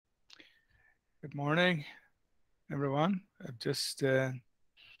Good morning, everyone. I've just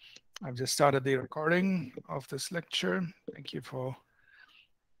started the recording of this lecture. Thank you for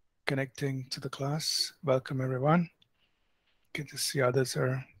connecting to the class. Welcome, everyone. Good to see others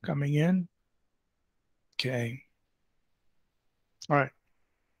are coming in. Okay. All right.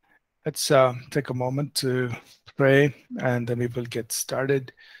 Let's take a moment to pray, and then we will get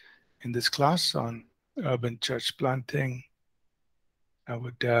started in this class on urban church planting. I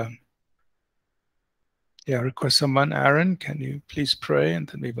would request someone. Aaron, can you please pray, and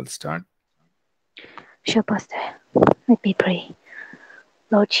then we will start. Sure, Pastor. Let me pray.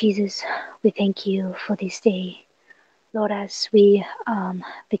 Lord Jesus, we thank you for this day. Lord, as we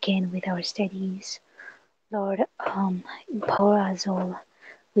begin with our studies, Lord, empower us all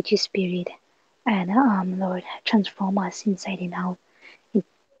with your spirit and, Lord, transform us inside and out in,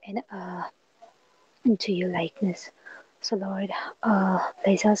 and, into your likeness. So, Lord,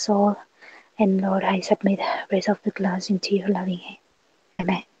 bless us all. And, Lord, I submit the rest of the class into your loving hand.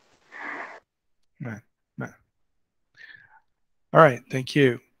 Amen. Right. Right. All right. Thank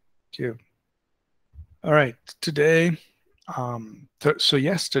you. Thank you. All right. Today, so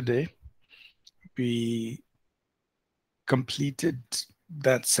yesterday we completed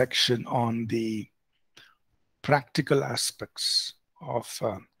that section on the practical aspects of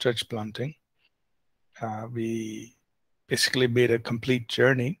church planting. We basically made a complete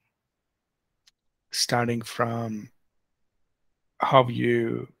journey, starting from how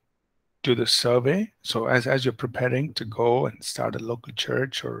you do the survey. So as you're preparing to go and start a local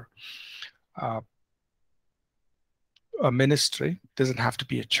church or uh, a ministry, it doesn't have to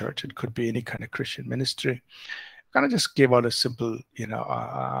be a church. It could be any kind of Christian ministry. Kind of just gave out a simple, an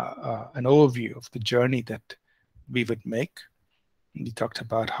overview of the journey that we would make. We talked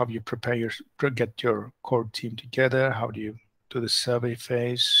about how you get your core team together. How do you do the survey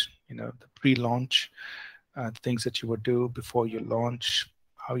phase? The pre-launch, things that you would do before you launch.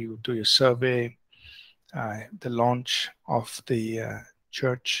 How you do your survey, the launch of the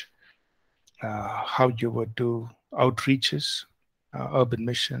church. How you would do outreaches, urban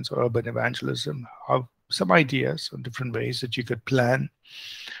missions or urban evangelism. Some ideas on different ways that you could plan,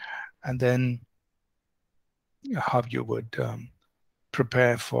 and then how you would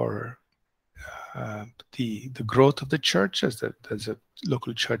prepare for the growth of the church as a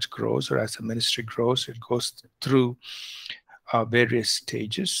local church grows, or as the ministry grows. It goes through various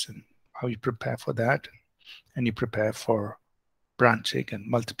stages, and how you prepare for that, and you prepare for branching and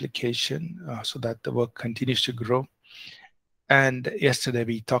multiplication so that the work continues to grow. And yesterday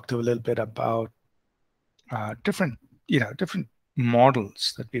we talked a little bit about different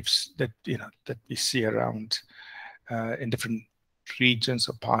models that we see around in different regions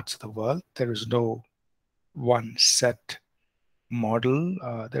or parts of the world. There is no one set model.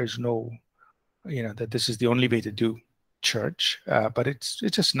 There's no, that this is the only way to do church. But it's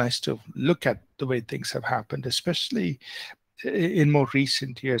just nice to look at the way things have happened, especially in more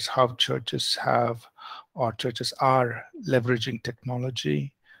recent years, how churches are leveraging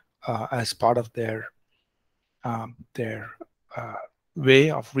technology as part of their uh,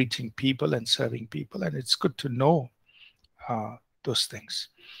 way of reaching people and serving people. And it's good to know those things.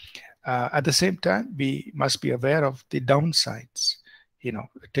 At the same time, we must be aware of the downsides.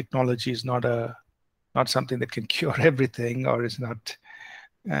 Technology is not something that can cure everything, or is not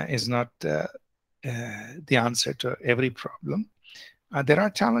the answer to every problem. There are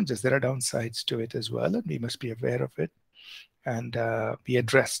challenges, there are downsides to it as well, and we must be aware of it. And we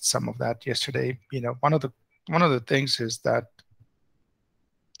addressed some of that yesterday. One of the things is that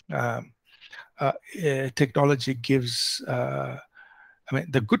um, technology gives.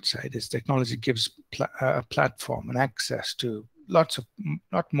 The good side is technology gives a platform and access to lot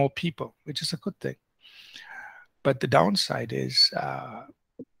more people, which is a good thing. But the downside is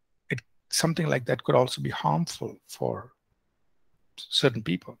something like that could also be harmful for certain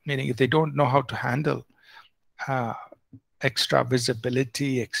people, meaning if they don't know how to handle uh, extra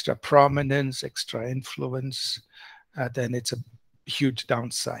visibility, extra prominence, extra influence, then it's a huge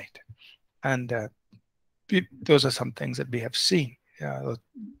downside. And those are some things that we have seen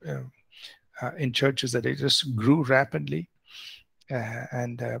in churches, that they just grew rapidly,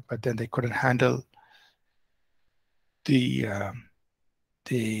 but then they couldn't handle the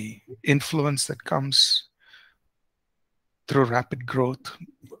influence that comes through rapid growth,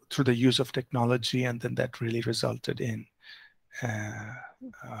 through the use of technology, and then that really resulted in a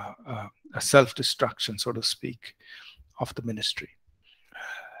self-destruction, so to speak, of the ministry.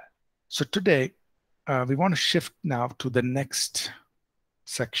 So today, we want to shift now to the next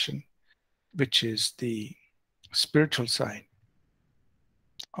section, which is the spiritual side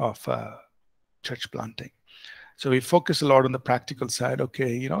of church planting. So we focus a lot on the practical side.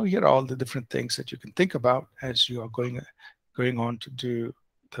 Okay, here are all the different things that you can think about as you are going on to do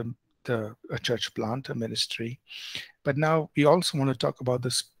a church plant, a ministry. But now we also want to talk about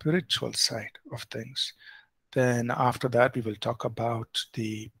the spiritual side of things. Then after that, we will talk about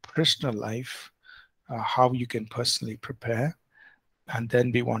the personal life, how you can personally prepare. And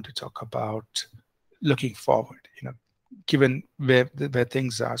then we want to talk about looking forward, given where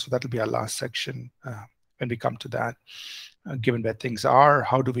things are. So that'll be our last section when we come to that. Given where things are,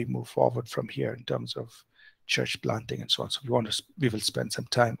 how do we move forward from here in terms of church planting and so on. So we will spend some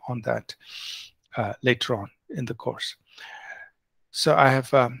time on that later on in the course. So I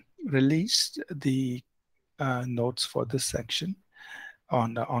have released the notes for this section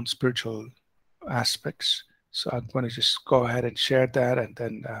on spiritual aspects. So I'm going to just go ahead and share that, and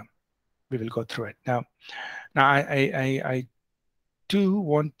then we will go through it. Now I do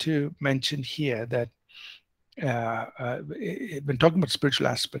want to mention here that when talking about spiritual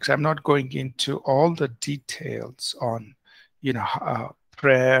aspects, I'm not going into all the details on,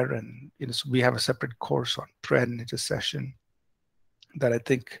 prayer, and so we have a separate course on prayer and intercession that I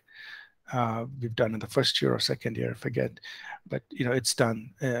think we've done in the first year or second year, I forget, but it's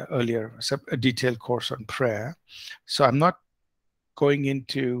done earlier, a detailed course on prayer. So I'm not going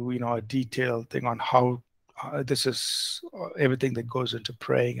into a detailed thing on how this is everything that goes into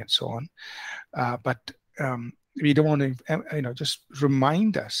praying and so on, but we don't want to just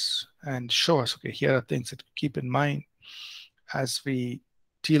remind us and show us, okay, here are things that we keep in mind as we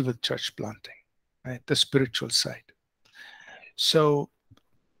deal with church planting, right? The spiritual side. So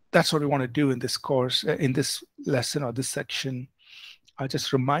that's what we want to do in this course, in this lesson or this section. I'll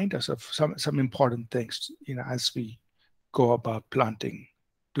just remind us of some important things, as we go about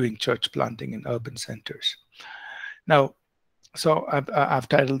doing church planting in urban centers. Now, so I've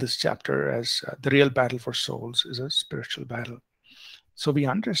titled this chapter as The Real Battle for Souls is a Spiritual Battle. So we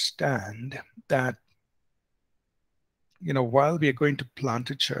understand that, while we are going to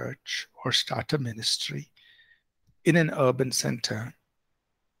plant a church or start a ministry in an urban center,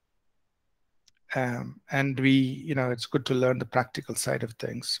 and we, it's good to learn the practical side of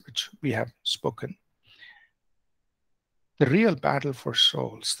things, which we have spoken. The real battle for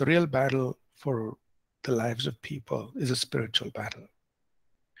souls, the real battle for the lives of people is a spiritual battle.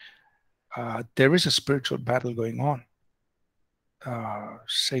 There is a spiritual battle going on.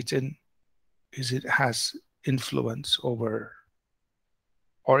 Satan has influence over,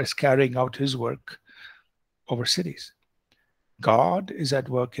 or is carrying out his work over cities. God is at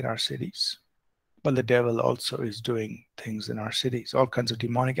work in our cities, but the devil also is doing things in our cities. All kinds of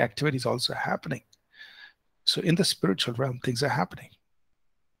demonic activities also happening. So in the spiritual realm, things are happening.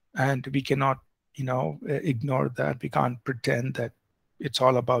 And we cannot, ignore that. We can't pretend that it's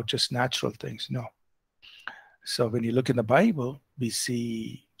all about just natural things. No. So when you look in the Bible, we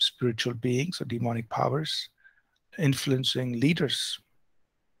see spiritual beings or demonic powers influencing leaders.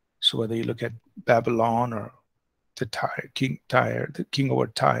 So whether you look at Babylon or the king over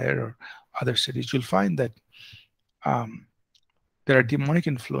Tyre, or other cities, you'll find that there are demonic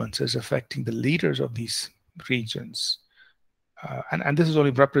influences affecting the leaders of these regions. And this is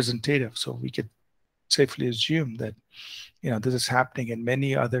only representative, so we could safely assume that this is happening in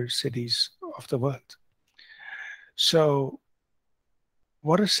many other cities of the world. So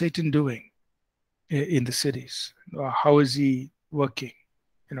what is Satan doing in the cities? How is he working?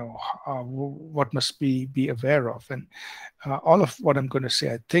 What must we be aware of? And all of what I'm going to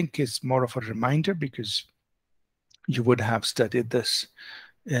say, I think, is more of a reminder, because you would have studied this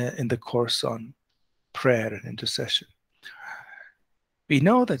in the course on prayer and intercession. We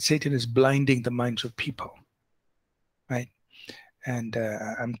know that Satan is blinding the minds of people, right? And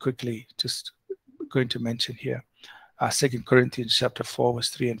I'm quickly just going to mention here 2 Corinthians chapter 4, verse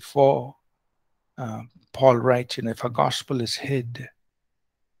 3 and 4. Paul writes, if a gospel is hid,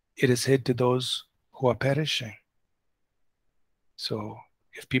 it is hid to those who are perishing. So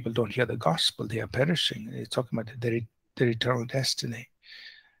if people don't hear the gospel, they are perishing. He's talking about their eternal destiny.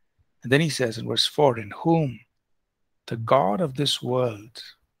 And then he says in verse 4, in whom the God of this world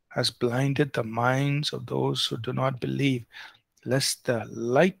has blinded the minds of those who do not believe, lest the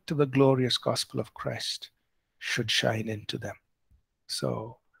light of the glorious gospel of Christ should shine into them.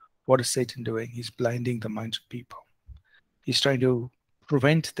 So what is Satan doing? He's blinding the minds of people. He's trying to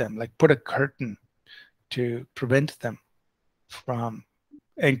prevent them, like put a curtain to prevent them from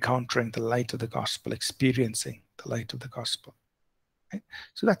encountering the light of the gospel, experiencing the light of the gospel. Right?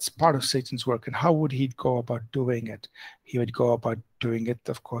 So that's part of Satan's work. And how would he go about doing it? He would go about doing it,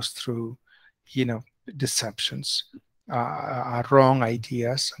 of course, through, deceptions. wrong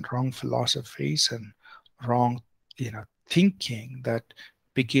ideas and wrong philosophies and wrong, thinking that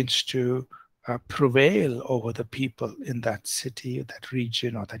begins to prevail over the people in that city, that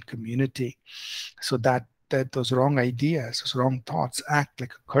region, or that community. So that those wrong ideas, those wrong thoughts act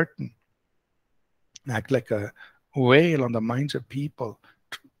like a curtain, act like a veil on the minds of people.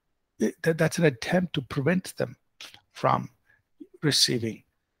 That's an attempt to prevent them from receiving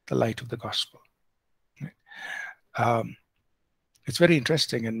the light of the gospel. It's very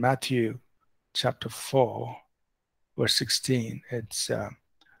interesting in Matthew chapter 4, verse 16. It's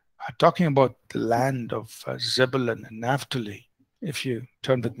talking about the land of Zebulun and Naphtali. If you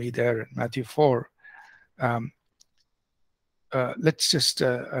turn with me there in Matthew 4, let's just,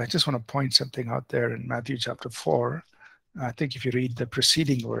 I just want to point something out there in Matthew chapter 4. I think if you read the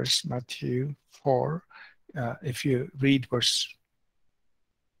preceding verse, Matthew 4, if you read verse,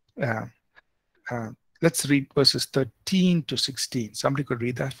 let's read verses 13 to 16. Somebody could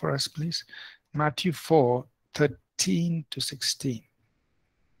read that for us, please. Matthew 4, 13 to 16.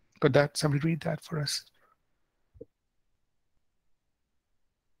 Could that somebody read that for us?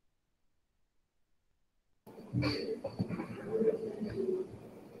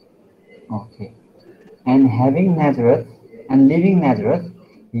 Okay. And having Nazareth, and leaving Nazareth,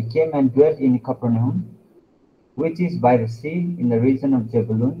 he came and dwelt in Capernaum, which is by the sea in the region of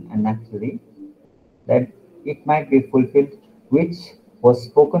Zebulun and Naphtali, that it might be fulfilled, which was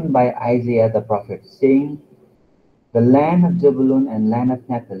spoken by Isaiah the prophet, saying, the land of Zebulun and land of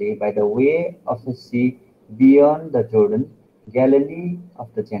Naphtali, by the way of the sea beyond the Jordan, Galilee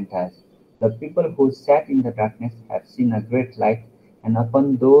of the Gentiles. The people who sat in the darkness have seen a great light, and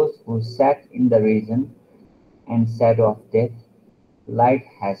upon those who sat in the region and shadow of death, light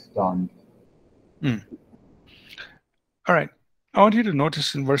has dawned. All right. I want you to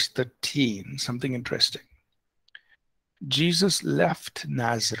notice in verse 13 something interesting. Jesus left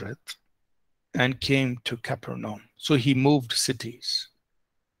Nazareth and came to Capernaum. So he moved cities.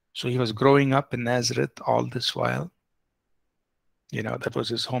 So he was growing up in Nazareth all this while. That was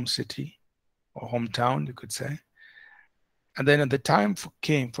his home city or hometown, you could say. And then the time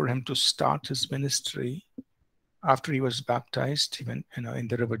came for him to start his ministry. After he was baptized, he went, in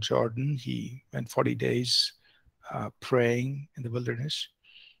the River Jordan. He went 40 days praying in the wilderness,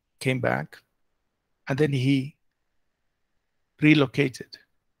 came back, and then he relocated.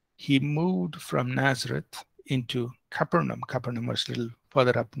 He moved from Nazareth into Capernaum. Capernaum was a little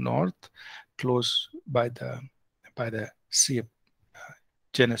further up north, close by the Sea of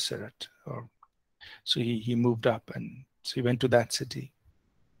Gennesaret. So he moved up, and so he went to that city.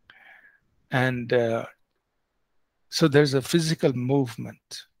 And so there's a physical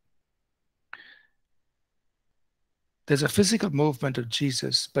movement. There's a physical movement of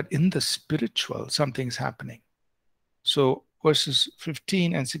Jesus, but in the spiritual, something's happening. So verses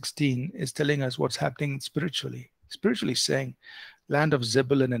 15 and 16 is telling us what's happening spiritually. Spiritually saying, land of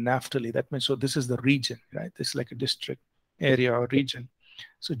Zebulun and Naphtali. That means, so this is the region, right? This is like a district, area, or region.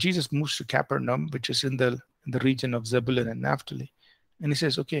 So Jesus moves to Capernaum, which is in the region of Zebulun and Naphtali. And he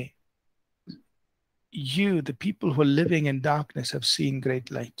says, okay, you, the people who are living in darkness, have seen great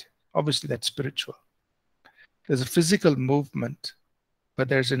light. Obviously, that's spiritual. There's a physical movement, but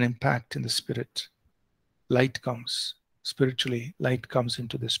there's an impact in the spirit. Light comes. Spiritually, light comes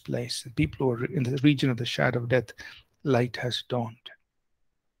into this place. The people who are in the region of the shadow of death, light has dawned.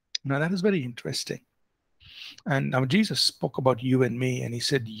 Now, that is very interesting. And now Jesus spoke about you and me, and he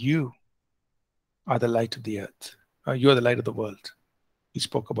said, you are the light of the earth. You are the light of the world. He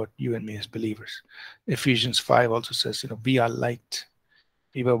spoke about you and me as believers. Ephesians 5 also says, we are light.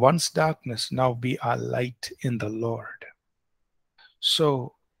 We were once darkness, now we are light in the Lord.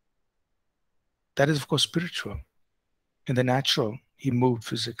 So that is, of course, spiritual. In the natural, he moved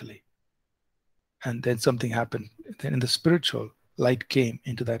physically. And then something happened. Then in the spiritual, light came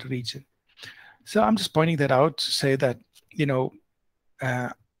into that region. So I'm just pointing that out to say that,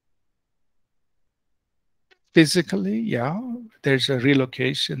 physically, yeah, there's a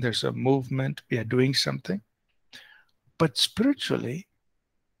relocation, there's a movement, we are doing something. But spiritually,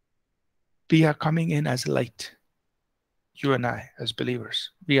 we are coming in as light. You and I, as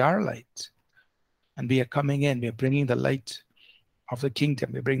believers, we are light. And we are coming in, we are bringing the light of the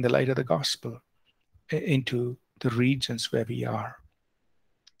kingdom, we bring the light of the gospel into the regions where we are.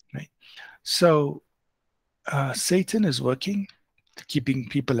 Right? So Satan is working, keeping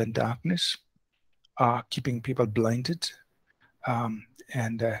people in darkness, keeping people blinded.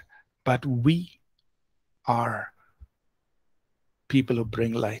 But we are people who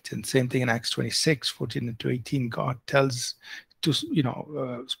bring light. And same thing in Acts 26, 14 to 18, God tells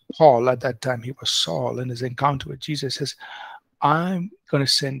Paul, at that time he was Saul, in his encounter with Jesus, says, I'm going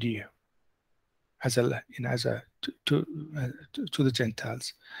to send you to the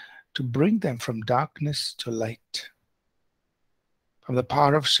Gentiles, to bring them from darkness to light, from the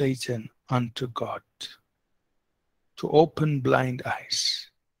power of Satan unto God, to open blind eyes.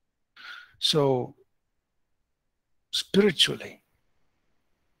 So spiritually,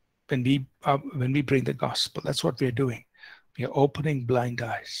 when we bring the gospel, that's what we're doing. We are opening blind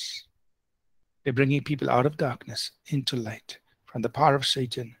eyes. We're bringing people out of darkness into light, from the power of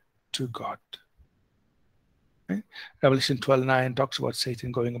Satan to God. Right? Revelation 12:9 talks about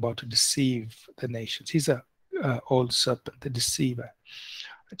Satan going about to deceive the nations. He's a old serpent, the deceiver.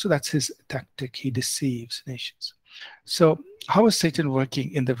 So that's his tactic. He deceives nations. So how is Satan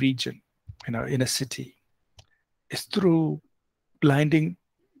working in the region, in a city? It's through blinding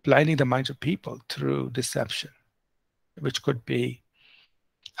the minds of people through deception, which could be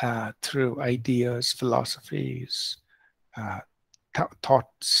through ideas, philosophies,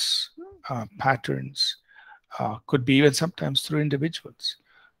 thoughts, patterns, could be even sometimes through individuals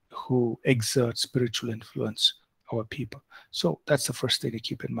who exert spiritual influence over people. So that's the first thing to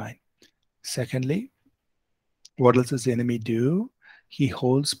keep in mind. Secondly, what else does the enemy do? He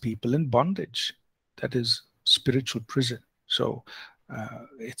holds people in bondage. That is spiritual prison. So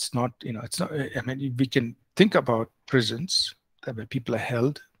it's not, I mean, we can think about prisons that where people are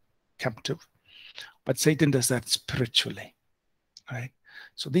held captive, but Satan does that spiritually, right?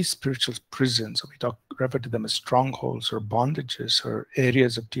 So these spiritual prisons, we refer to them as strongholds or bondages or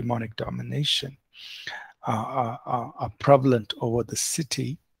areas of demonic domination, are prevalent over the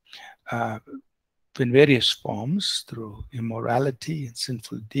city in various forms, through immorality and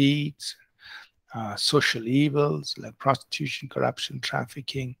sinful deeds, social evils like prostitution, corruption,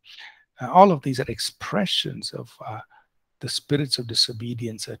 trafficking. All of these are expressions of the spirits of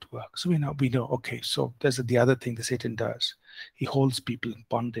disobedience at work. So we know, okay, so there's the other thing that Satan does. He holds people in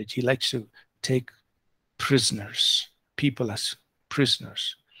bondage. He likes to take people as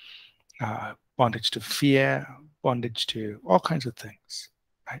prisoners. Bondage to fear, bondage to all kinds of things,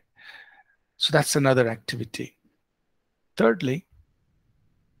 right? So that's another activity. Thirdly,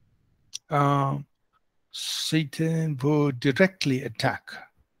 Satan would directly attack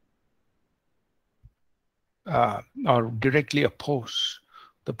or directly oppose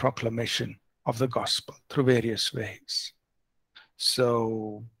the proclamation of the gospel through various ways.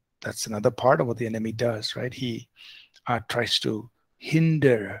 So that's another part of what the enemy does, right? He tries to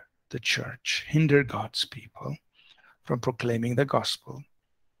hinder the church, hinder God's people from proclaiming the gospel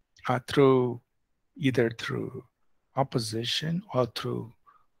either through opposition or through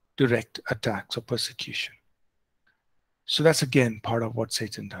direct attacks or persecution. So that's again part of what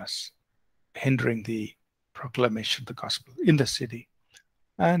Satan does, hindering the proclamation of the gospel in the city.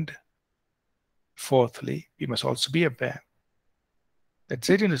 And fourthly, we must also be aware that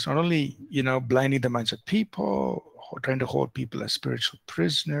Satan is not only, blinding the minds of people, or trying to hold people as spiritual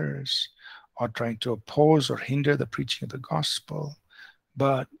prisoners, or trying to oppose or hinder the preaching of the gospel,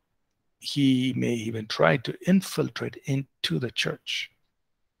 but he may even try to infiltrate into the church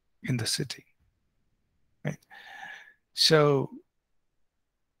in the city. Right? So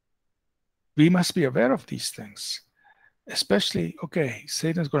we must be aware of these things. Especially,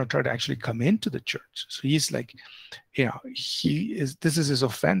 Satan's going to try to actually come into the church. So he's like, this is his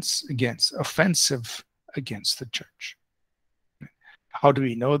offensive against the church. How do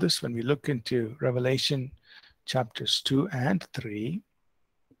we know this? When we look into Revelation chapters 2 and 3,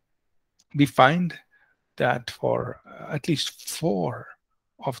 we find that for at least 4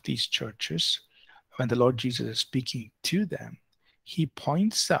 of these churches, when the Lord Jesus is speaking to them, he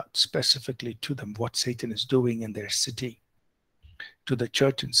points out specifically to them what Satan is doing in their city. To the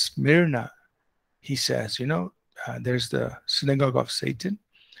church in Smyrna, he says, there's the synagogue of Satan,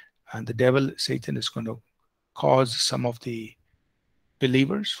 and the devil, Satan, is going to cause some of the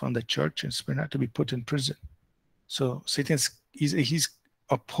believers from the church in Smyrna to be put in prison. So he's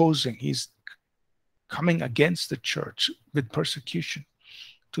opposing, he's coming against the church with persecution,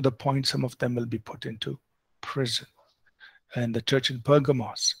 to the point some of them will be put into prison. And the church in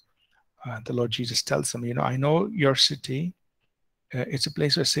Pergamos, the Lord Jesus tells them, I know your city. It's a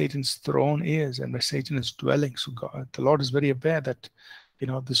place where Satan's throne is and where Satan is dwelling. So the Lord is very aware that,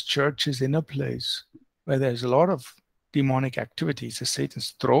 this church is in a place where there's a lot of demonic activities. So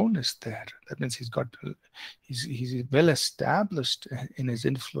Satan's throne is there. That means he's well established in his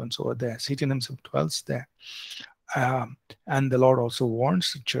influence over there. Satan himself dwells there. And the Lord also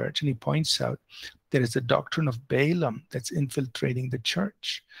warns the church, and he points out there is a doctrine of Balaam that's infiltrating the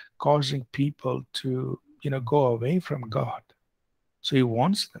church, causing people to, go away from God. So he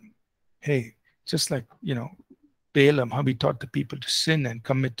warns them, hey, just like, Balaam, how he taught the people to sin and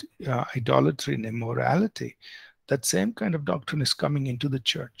commit idolatry and immorality, that same kind of doctrine is coming into the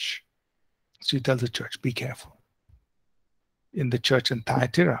church. So he tells the church, be careful. In the church in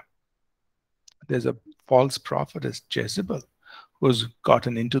Thyatira, there's a false prophetess, Jezebel, who's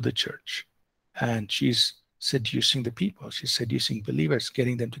gotten into the church, and she's seducing the people. She's seducing believers,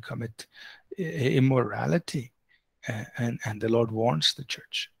 getting them to commit immorality. And the Lord warns the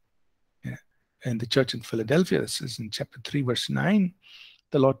church. Yeah. And the church in Philadelphia, this is in chapter 3, verse 9,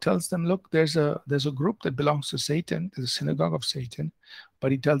 the Lord tells them, look, there's a group that belongs to Satan, there's a synagogue of Satan,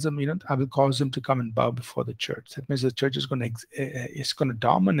 but he tells them, I will cause them to come and bow before the church. That means the church is going to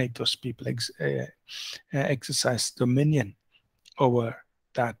dominate those people, exercise dominion over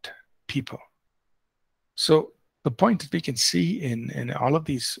that people. So the point that we can see in all of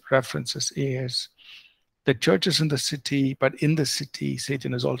these references is the church is in the city, but in the city,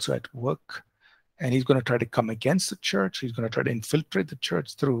 Satan is also at work. And he's going to try to come against the church. He's going to try to infiltrate the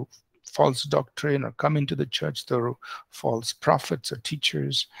church through false doctrine, or come into the church through false prophets or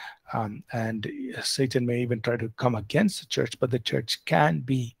teachers. And Satan may even try to come against the church, but the church can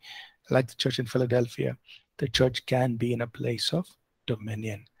be, like the church in Philadelphia, the church can be in a place of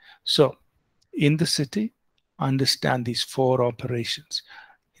dominion. So in the city, understand these 4 operations.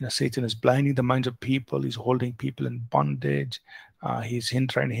 Satan is blinding the minds of people. He's holding people in bondage. He's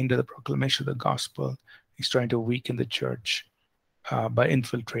trying to hinder the proclamation of the gospel. He's trying to weaken the church by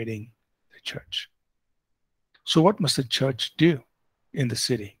infiltrating the church. So what must the church do in the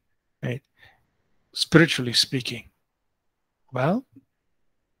city, right? Spiritually speaking, well,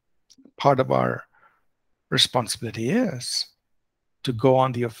 part of our responsibility is to go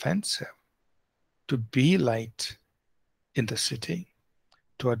on the offensive, to be light in the city,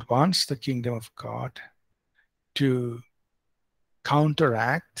 to advance the kingdom of God, to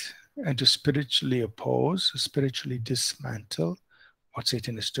counteract and to spiritually oppose, spiritually dismantle what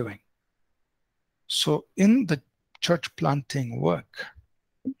Satan is doing. So in the church planting work,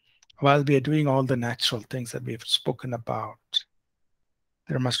 while we are doing all the natural things that we've spoken about,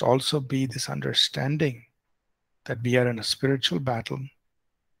 there must also be this understanding that we are in a spiritual battle,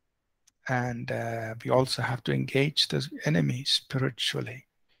 and we also have to engage the enemy spiritually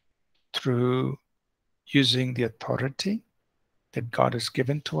through using the authority that God has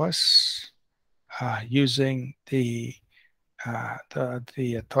given to us, using the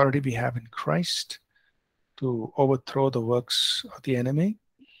authority we have in Christ to overthrow the works of the enemy,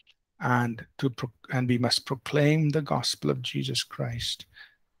 and we must proclaim the gospel of Jesus Christ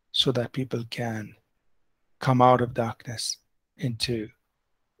so that people can come out of darkness into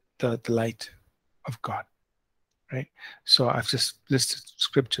the light of God, right? So I've just listed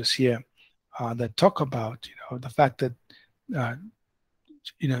scriptures here that talk about, the fact that,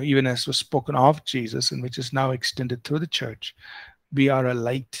 even as was spoken of Jesus, and which is now extended through the church, we are a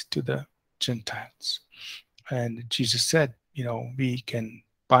light to the Gentiles. And Jesus said, we can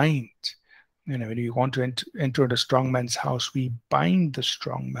bind, when we want to enter a strong man's house, we bind the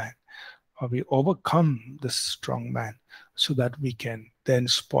strong man, or we overcome the strong man, so that we can then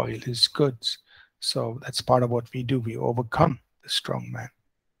spoil his goods. So that's part of what we do. We overcome the strong man.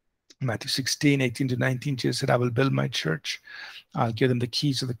 Matthew 16, 18 to 19, Jesus said, I will build my church. I'll give them the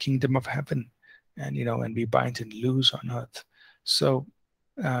keys of the kingdom of heaven. And, and we bind and loose on earth. So,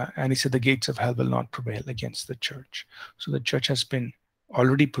 and he said, the gates of hell will not prevail against the church. So the church has been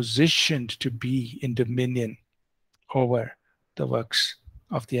already positioned to be in dominion over the works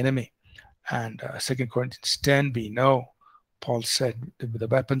of the enemy. And 2 Corinthians 10, we know, Paul said, with the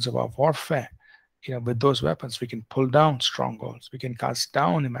weapons of our warfare, with those weapons, we can pull down strongholds. We can cast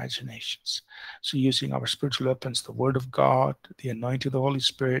down imaginations. So using our spiritual weapons, the word of God, the anointing of the Holy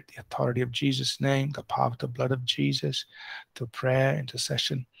Spirit, the authority of Jesus' name, the power of the blood of Jesus, through prayer,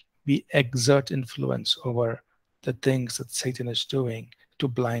 intercession, we exert influence over the things that Satan is doing to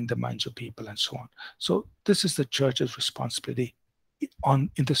blind the minds of people and so on. So this is the church's responsibility in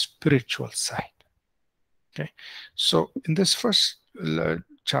the spiritual side. Okay, so in this first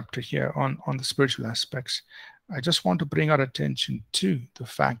chapter here on the spiritual aspects, I just want to bring our attention to the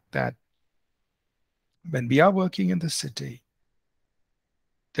fact that when we are working in the city,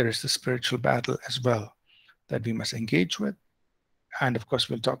 there is the spiritual battle as well that we must engage with. And of course,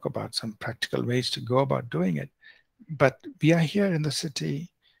 we'll talk about some practical ways to go about doing it. But we are here in the city,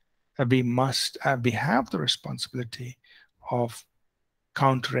 and we have the responsibility of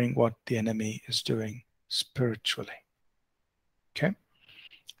countering what the enemy is doing spiritually. Okay,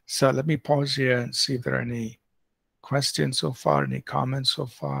 so let me pause here and see if there are any questions so far, any comments so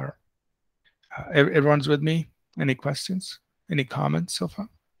far. Everyone's with me? Any questions? Any comments so far?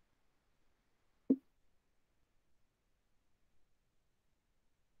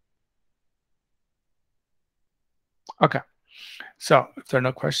 Okay, so if there are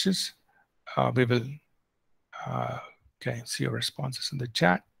no questions, we will see your responses in the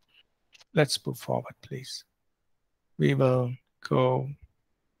chat. Let's move forward, please. We will go.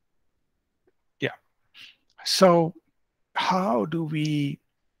 Yeah. So how do we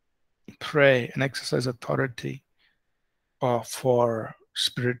pray and exercise authority for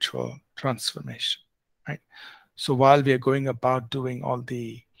spiritual transformation, right? So while we are going about doing all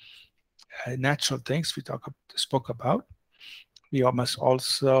the natural things we spoke about, we must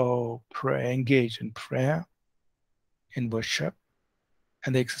also pray, engage in prayer, in worship,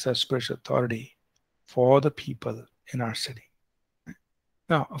 and exercise spiritual authority for the people in our city.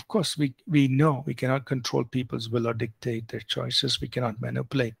 Now, of course, we know we cannot control people's will or dictate their choices. We cannot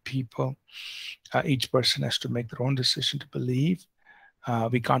manipulate people. Each person has to make their own decision to believe.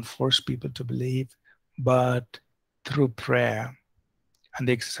 We can't force people to believe, but through prayer and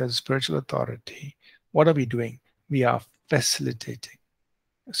the exercise of spiritual authority, what are we doing? We are facilitating.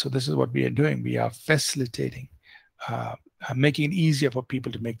 So this is what we are doing. We are facilitating, making it easier for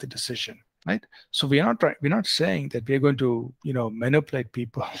people to make the decision, right? So we're not saying that we're going to, manipulate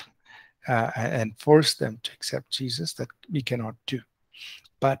people and force them to accept Jesus. That we cannot do.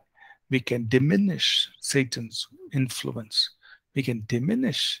 But we can diminish Satan's influence. We can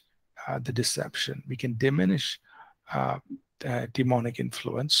diminish the deception. We can diminish demonic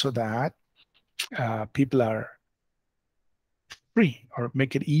influence so that people are free, or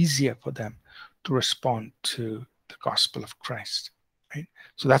make it easier for them to respond to the gospel of Christ, right?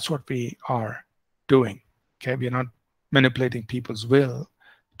 So that's what we are doing. Okay, we are not manipulating people's will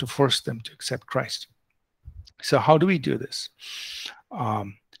to force them to accept Christ. So how do we do this?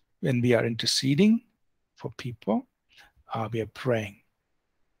 When we are interceding for people, we are praying,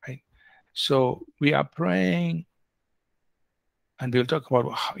 right? So we are praying, and we'll talk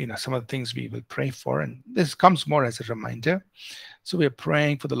about some of the things we will pray for, and this comes more as a reminder. So we are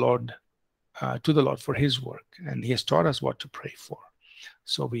praying for the Lord, to the Lord for His work, and He has taught us what to pray for.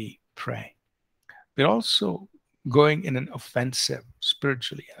 So we pray. We're also going in an offensive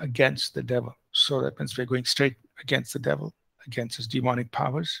spiritually against the devil. So that means we're going straight against the devil, against his demonic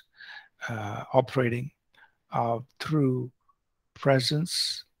powers, operating through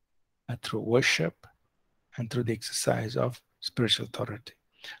presence, through worship, and through the exercise of spiritual authority.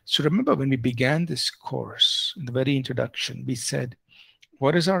 So remember, when we began this course, in the very introduction, we said,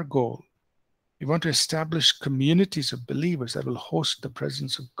 what is our goal? We want to establish communities of believers that will host the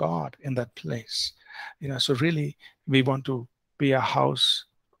presence of God in that place. So really, we want to be a house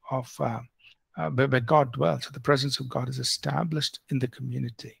of where God dwells. So the presence of God is established in the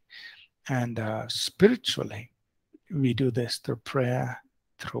community. And spiritually, we do this through prayer,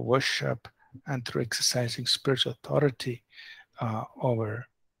 through worship, and through exercising spiritual authority over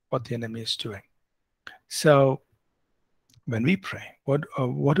what the enemy is doing. So when we pray, what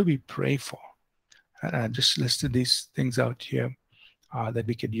do we pray for? And I just listed these things out here that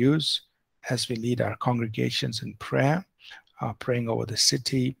we could use as we lead our congregations in prayer, praying over the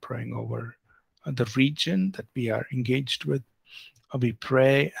city, praying over the region that we are engaged with. We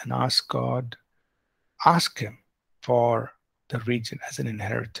pray and ask Him for the region as an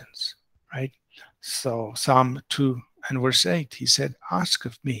inheritance, right? So Psalm 2 and verse 8, he said, ask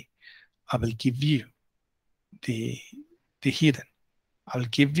of me, I will give you the heathen. I'll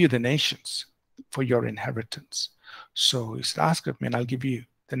give you the nations for your inheritance. So he said, ask of me and I'll give you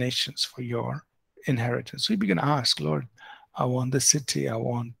the nations for your inheritance. So we begin to ask, Lord, I want the city, I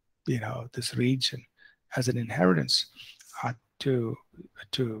want, this region as an inheritance to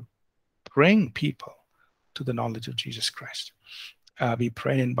bring people to the knowledge of Jesus Christ. We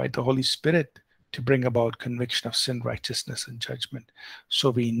pray and invite the Holy Spirit to bring about conviction of sin, righteousness, and judgment. So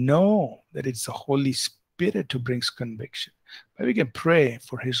we know that it's the Holy Spirit who brings conviction. But we can pray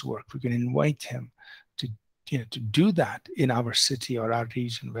for His work. We can invite Him to do that in our city or our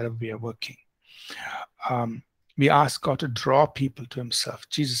region, wherever we are working. We ask God to draw people to Himself.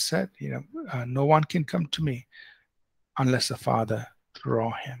 Jesus said, no one can come to me unless the Father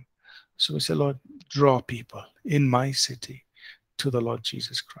draw him. So we say, Lord, draw people in my city to the Lord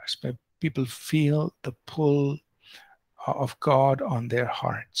Jesus Christ. May people feel the pull of God on their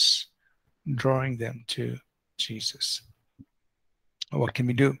hearts, drawing them to Jesus. What can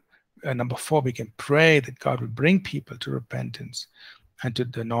we do? Number 4, we can pray that God will bring people to repentance and to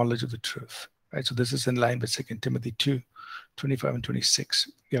the knowledge of the truth. Right? So this is in line with 2 Timothy 2:25 and 26.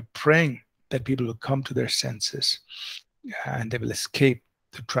 We are praying that people will come to their senses and they will escape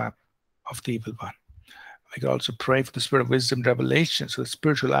the trap of the evil one. We can also pray for the spirit of wisdom, revelation, so the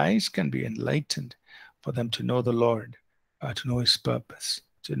spiritual eyes can be enlightened for them to know the Lord, to know His purpose,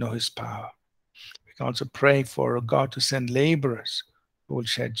 to know His power. We can also pray for God to send laborers who will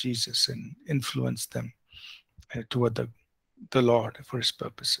share Jesus and influence them toward the Lord for His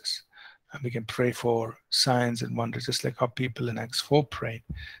purposes. And we can pray for signs and wonders, just like how people in Acts 4 prayed.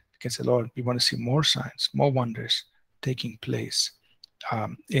 We can say, Lord, we want to see more signs, more wonders taking place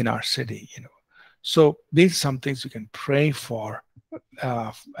in our city. So these are some things we can pray for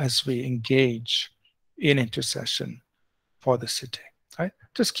as we engage in intercession for the city. Right?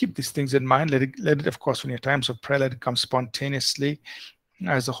 Just keep these things in mind. Let it, of course, when your times of prayer, let it come spontaneously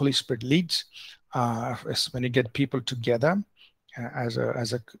as the Holy Spirit leads. When you get people together as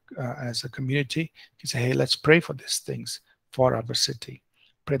a community, you say, hey, let's pray for these things for our city.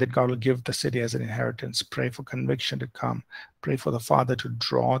 Pray that God will give the city as an inheritance. Pray for conviction to come. Pray for the Father to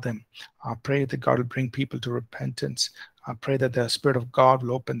draw them. Pray that God will bring people to repentance. Pray that the Spirit of God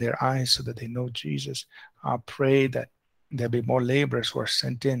will open their eyes so that they know Jesus. Pray that there'll be more laborers who are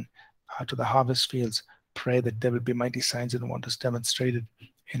sent in to the harvest fields. Pray that there will be mighty signs and wonders demonstrated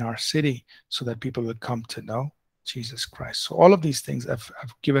in our city so that people will come to know Jesus Christ. So all of these things I've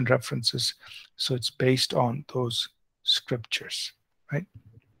given references. So it's based on those scriptures, right?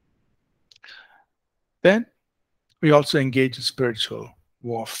 Then we also engage in spiritual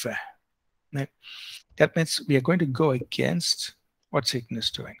warfare. Right? That means we are going to go against what Satan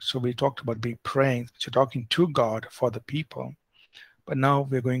is doing. So we talked about being praying, so talking to God for the people. But now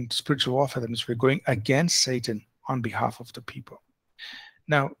we're going to spiritual warfare. That means we're going against Satan on behalf of the people.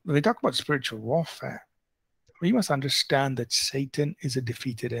 Now, when we talk about spiritual warfare, we must understand that Satan is a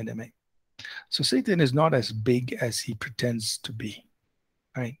defeated enemy. So Satan is not as big as he pretends to be,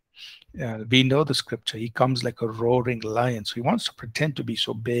 right? We know the scripture. He comes like a roaring lion. So he wants to pretend to be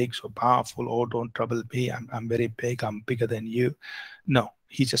so big, so powerful. Oh, don't trouble me. I'm very big. I'm bigger than you. No,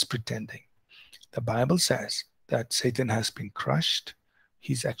 he's just pretending. The Bible says that Satan has been crushed.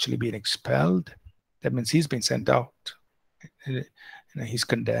 He's actually been expelled. That means he's been sent out. He's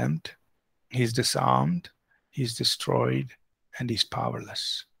condemned. He's disarmed. He's destroyed. And he's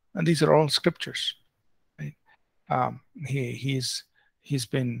powerless. And these are all scriptures. Right? He's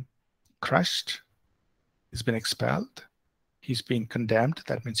been crushed, he's been expelled, he's been condemned.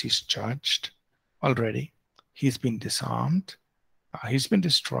 That means he's judged already. He's been disarmed, he's been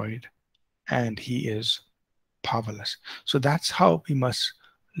destroyed, and he is powerless. So that's how we must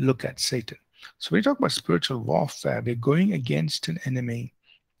look at Satan. So we talk about spiritual warfare. We're going against an enemy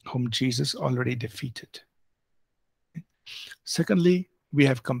whom Jesus already defeated. Secondly, we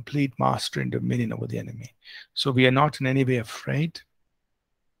have complete mastery and dominion over the enemy. So we are not in any way afraid.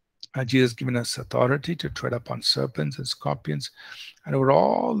 Jesus has given us authority to tread upon serpents and scorpions and over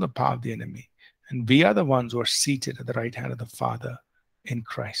all the power of the enemy. And we are the ones who are seated at the right hand of the Father in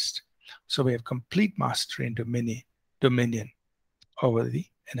Christ. So we have complete mastery and dominion over the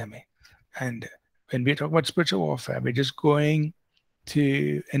enemy. And when we talk about spiritual warfare, we're just going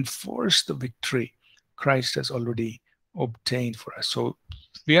to enforce the victory Christ has already obtained for us. So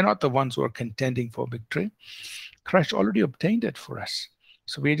we are not the ones who are contending for victory. Christ already obtained it for us.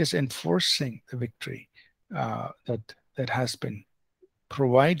 So we're just enforcing the victory that has been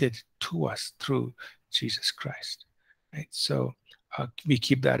provided to us through Jesus Christ. Right? So we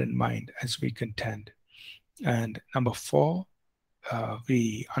keep that in mind as we contend. And number 4,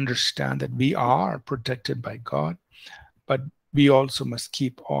 we understand that we are protected by God, but we also must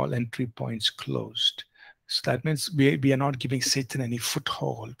keep all entry points closed. So that means we are not giving Satan any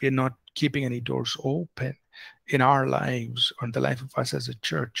foothold. We are not keeping any doors open in our lives or in the life of us as a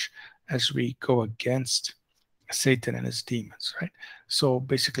church as we go against Satan and his demons, right? So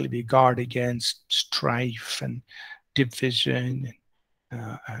basically we guard against strife and division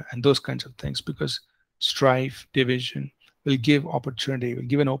and those kinds of things, because strife, division will give opportunity, will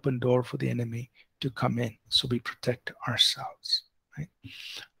give an open door for the enemy to come in. So we protect ourselves, right?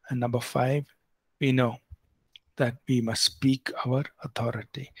 And number 5, we know that we must speak our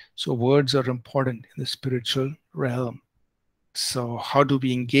authority. So words are important in the spiritual realm. So how do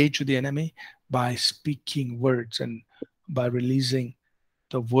we engage with the enemy? By speaking words and by releasing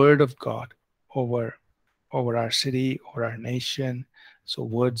the word of God over our city or our nation. So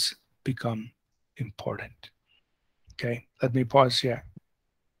words become important. Okay, let me pause here.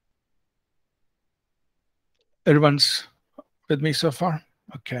 Everyone's with me so far?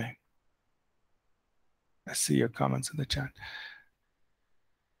 Okay. I see your comments in the chat.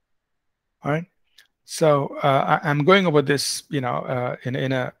 All right. So I'm going over this, in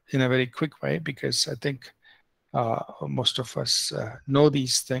a very quick way, because I think most of us know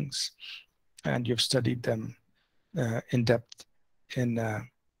these things. and you've studied them in depth in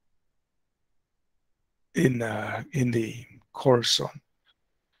the course on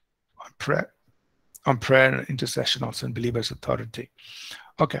prayer, and intercession, also in Believer's Authority.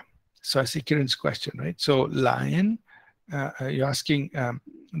 Okay, so I see Kiran's question, right? So lion, you're asking,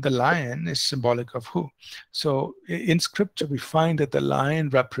 the lion is symbolic of who? So in Scripture, we find that the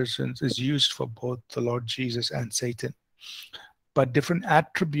lion is used for both the Lord Jesus and Satan. But different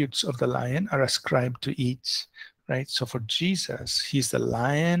attributes of the lion are ascribed to each, right? So for Jesus, he's the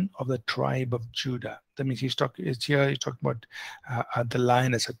lion of the tribe of Judah. That means he's talking about the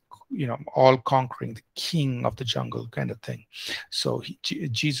lion as a, all conquering, the king of the jungle kind of thing. So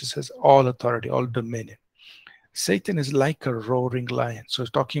Jesus has all authority, all dominion. Satan is like a roaring lion. So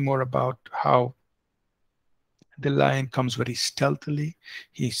it's talking more about how the lion comes very stealthily.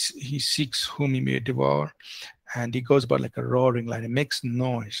 He seeks whom he may devour, and he goes about like a roaring lion. It makes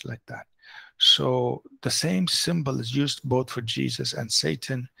noise like that. So the same symbol is used both for Jesus and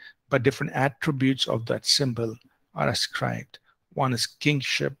Satan, but different attributes of that symbol are ascribed. One is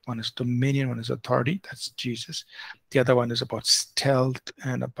kingship, one is dominion, one is authority. That's Jesus. The other one is about stealth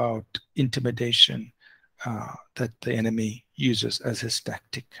and about intimidation that the enemy uses as his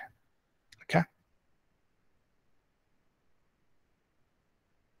tactic. Okay?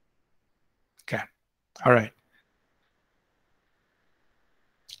 Okay. All right.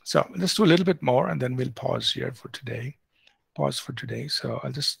 So let's do a little bit more, and then we'll pause here for today. So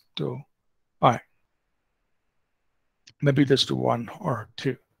I'll just do, all right. Maybe let's do one or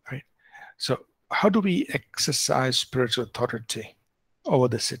two, right? So how do we exercise spiritual authority over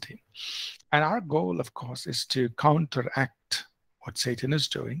the city? And our goal, of course, is to counteract what Satan is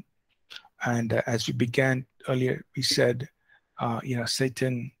doing. And as we began earlier, we said,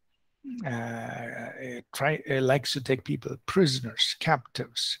 Satan likes to take people prisoners,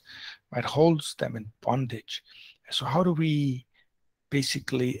 captives, right? Holds them in bondage. So how do we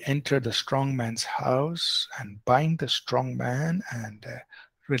basically enter the strong man's house and bind the strong man and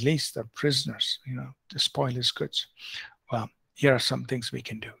release the prisoners, to spoil his goods? Well, here are some things we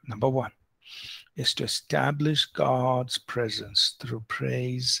can do. Number one is to establish God's presence through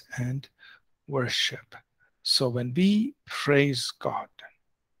praise and worship. So when we praise God,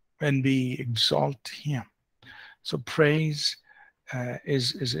 when we exalt him, so praise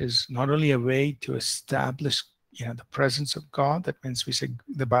is not only a way to establish the presence of God. That means we say,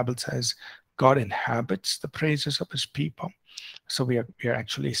 the Bible says God inhabits the praises of his people. So we are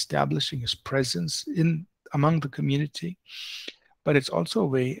actually establishing his presence among the community. But it's also a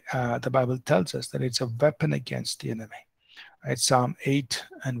way, the Bible tells us that it's a weapon against the enemy. Right? Psalm 8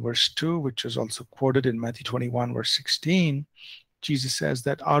 and verse 2, which is also quoted in Matthew 21 verse 16, Jesus says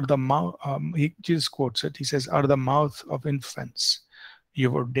that Jesus quotes it. He says, out of the mouth of infants,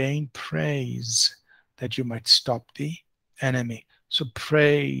 you've ordained praise that you might stop the enemy. So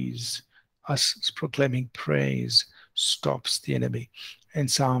praise, us proclaiming praise, stops the enemy. In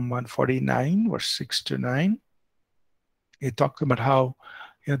Psalm 149, verse 6 to 9, it talks about how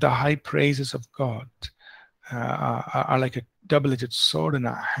the high praises of God are like a double-edged sword in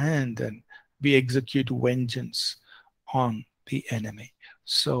our hand, and we execute vengeance on the enemy.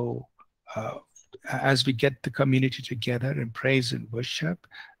 So as we get the community together in praise and worship,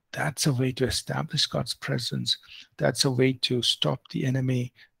 that's a way to establish God's presence. That's a way to stop the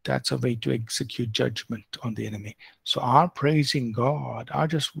enemy. That's a way to execute judgment on the enemy. So our praising God,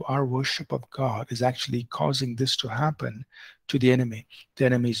 our worship of God is actually causing this to happen to the enemy. The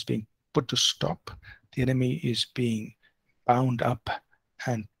enemy is being put to stop. The enemy is being bound up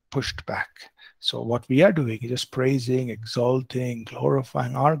and pushed back. So what we are doing is just praising, exalting,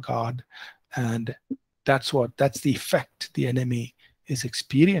 glorifying our God, and that's the effect the enemy is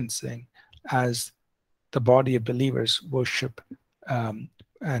experiencing as the body of believers worship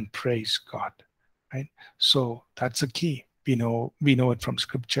and praise God, right? So that's a key. We know it from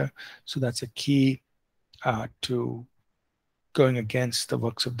Scripture. So that's a key to going against the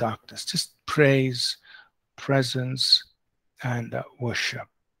works of darkness. Just praise, presence, and worship.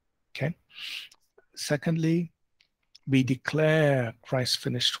 Okay. Secondly, we declare Christ's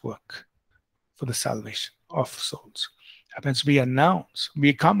finished work for the salvation of souls. That means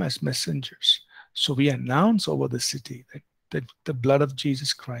we come as messengers. So we announce over the city that the blood of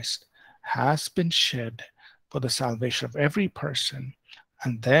Jesus Christ has been shed for the salvation of every person.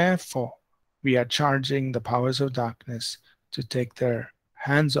 And therefore, we are charging the powers of darkness to take their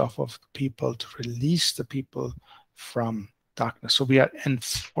hands off of the people, to release the people from darkness. So we are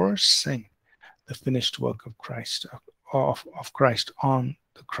enforcing the finished work of Christ, of Christ on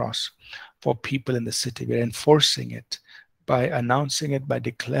the cross for people in the city. We're enforcing it by announcing it, by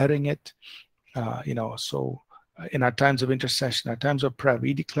declaring it, So in our times of intercession, our times of prayer,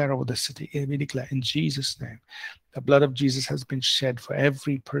 we declare over the city, we declare in Jesus' name, the blood of Jesus has been shed for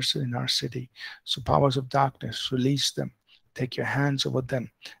every person in our city. So powers of darkness, release them. Take your hands over them.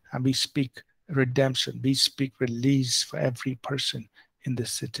 And we speak redemption. We speak release for every person in the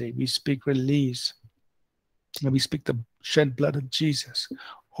city. We speak release. And we speak the shed blood of Jesus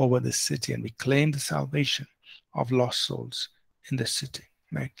over the city. And we claim the salvation of lost souls in the city.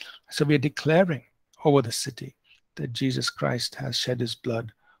 Right? So we are declaring over the city that Jesus Christ has shed his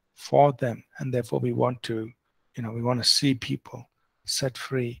blood for them. And therefore we want to, we want to see people set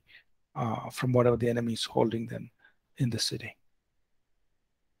free from whatever the enemy is holding them in the city.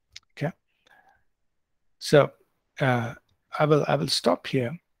 Okay. So I will stop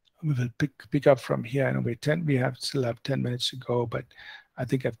here. We will pick up from here. And we still have 10 minutes to go, but I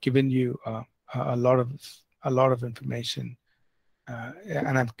think I've given you a lot of information,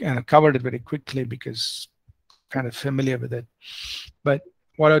 and I've covered it very quickly because I'm kind of familiar with it. But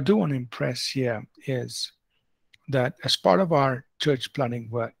what I do want to impress here is that as part of our church planning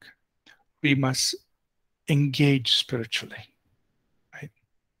work, we must engage spiritually, right?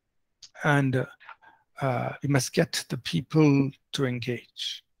 And we must get the people to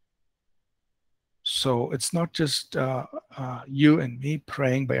engage. So it's not just you and me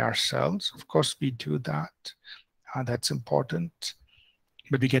praying by ourselves. Of course, we do that. That's important.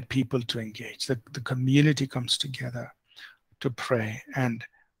 But we get people to engage. The community comes together to pray, and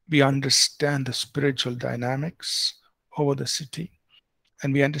we understand the spiritual dynamics over the city,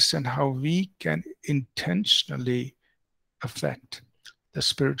 and we understand how we can intentionally affect the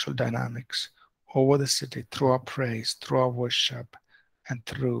spiritual dynamics over the city through our praise, through our worship, and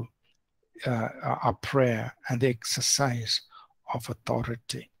through our prayer and the exercise of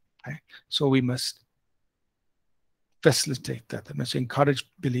authority. Right? So we must facilitate that. We must encourage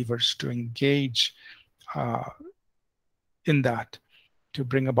believers to engage in that, to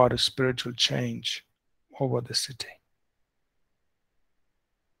bring about a spiritual change over the city.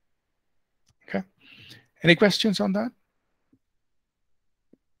 Okay. Any questions on that?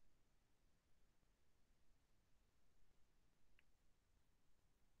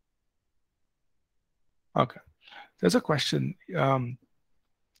 Okay. There's a question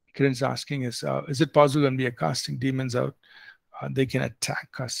Kiran's asking is it possible when we are casting demons out, they can attack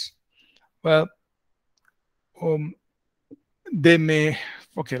us? Well, they may,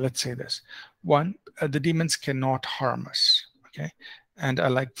 okay, let's say this. One, the demons cannot harm us, okay? And I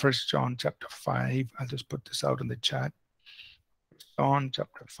like 1 John chapter 5. I'll just put this out in the chat. John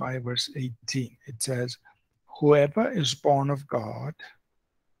chapter 5, verse 18. It says, whoever is born of God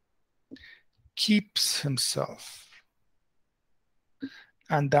keeps himself,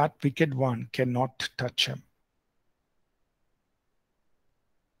 and that wicked one cannot touch him.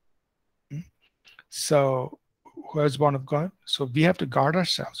 So who is born of God? So we have to guard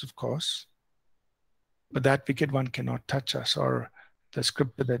ourselves, of course, but that wicked one cannot touch us. Or the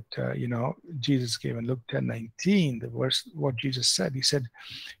scripture that Jesus gave in Luke 10:19, the verse, what Jesus said, he said,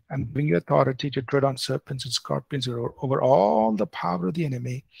 I'm giving you authority to tread on serpents and scorpions over all the power of the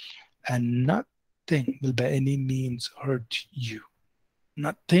enemy, and nothing will by any means hurt you.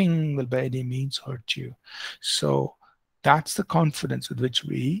 Nothing will by any means hurt you. So that's the confidence with which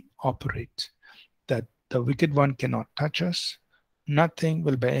we operate, that the wicked one cannot touch us. Nothing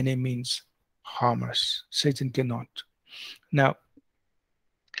will by any means harm us. Satan cannot. Now,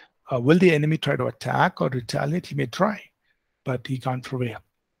 will the enemy try to attack or retaliate? He may try, but he can't prevail.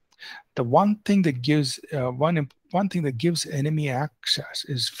 The one thing that gives one thing that gives enemy access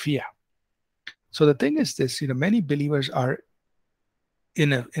is fear. So the thing is this: many believers are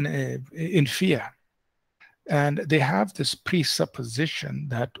in fear, and they have this presupposition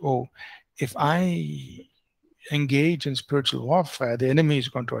that, oh, if I engage in spiritual warfare, the enemy is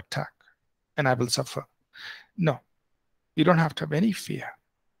going to attack, and I will suffer. No, you don't have to have any fear,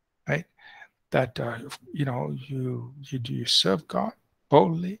 right? That you serve God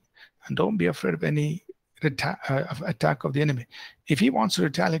boldly, and don't be afraid of any attack of the enemy. If he wants to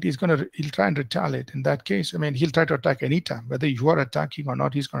retaliate, he'll try and retaliate. In that case, he'll try to attack anytime, whether you are attacking or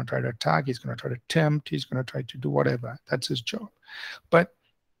not. He's going to try to attack. He's going to try to tempt. He's going to try to do whatever. That's his job. But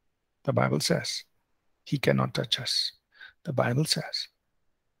the Bible says he cannot touch us. The Bible says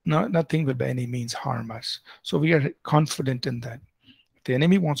nothing will by any means harm us. So we are confident in that. If the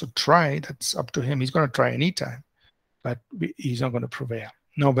enemy wants to try, that's up to him. He's going to try anytime, but he's not going to prevail.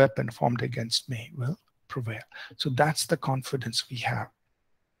 No weapon formed against me will prevail. So that's the confidence we have.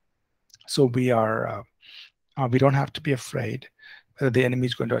 So we don't have to be afraid whether the enemy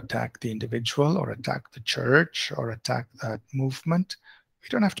is going to attack the individual or attack the church or attack that movement. We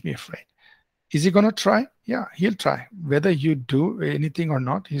don't have to be afraid. Is he going to try? Yeah, he'll try. Whether you do anything or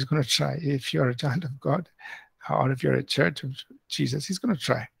not, he's going to try. If you're a child of God or if you're a church of Jesus, he's going to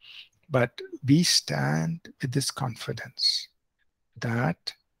try. But we stand with this confidence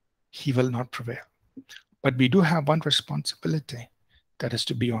that he will not prevail. But we do have one responsibility, that is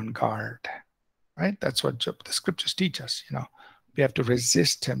to be on guard, right? That's what the scriptures teach us. We have to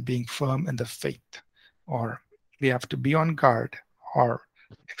resist him, being firm in the faith, or we have to be on guard, or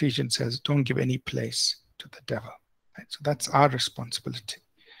Ephesians says, don't give any place to the devil. Right? So that's our responsibility.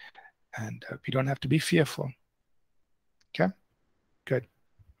 And we don't have to be fearful. Okay, good.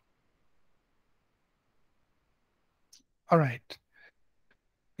 All right.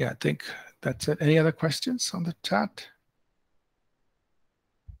 Yeah, I think that's it. Any other questions on the chat?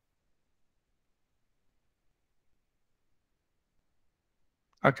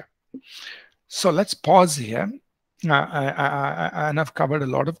 Okay. So let's pause here. And I've covered a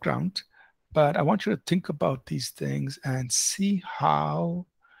lot of ground, but I want you to think about these things and see how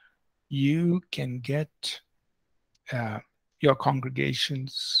you can get your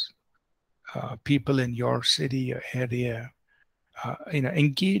congregations, people in your city, your area,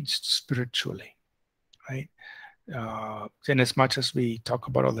 engaged spiritually, right? In as much as we talk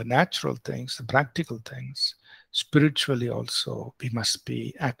about all the natural things, the practical things, spiritually also we must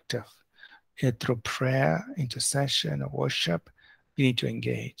be active. Through prayer, intercession, or worship, we need to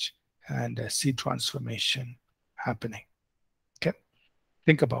engage and see transformation happening. Okay,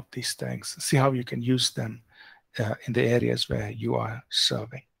 think about these things. See how you can use them in the areas where you are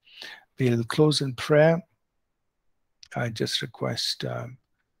serving. We'll close in prayer. I just request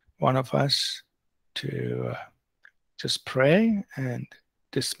one of us to just pray and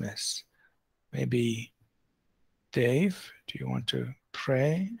dismiss. Maybe Dave, do you want to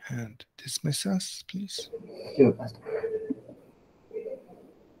pray and dismiss us, please? Sure, Pastor.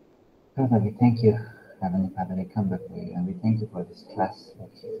 Father, we thank you, Heavenly Father, we come before you, and we thank you for this class,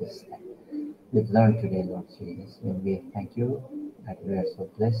 Lord Jesus, that we've learned today, Lord Jesus. And we thank you that we are so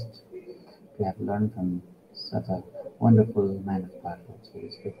blessed to have learned from such a wonderful man of God, Lord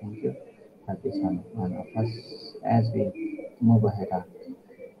Jesus. We thank you. Help each one of us as we move ahead,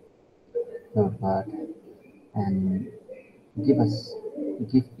 Lord God, and give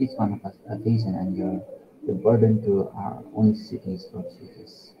each one of us a vision and your burden to our own cities, Lord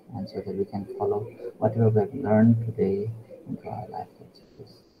Jesus, and so that we can follow whatever we have learned today into our life, Lord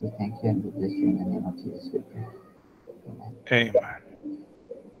Jesus. We thank you and we bless you in the name of Jesus. We pray. Amen. Amen.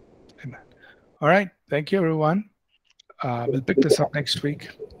 Amen. All right. Thank you, everyone. We'll pick this up next week.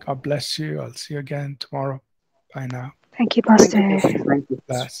 God bless you. I'll see you again tomorrow. Bye now. Thank you, Pastor. Thank you.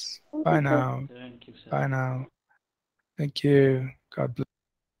 Bless. Bye now. Thank you, sir. Bye now. Thank you. God bless.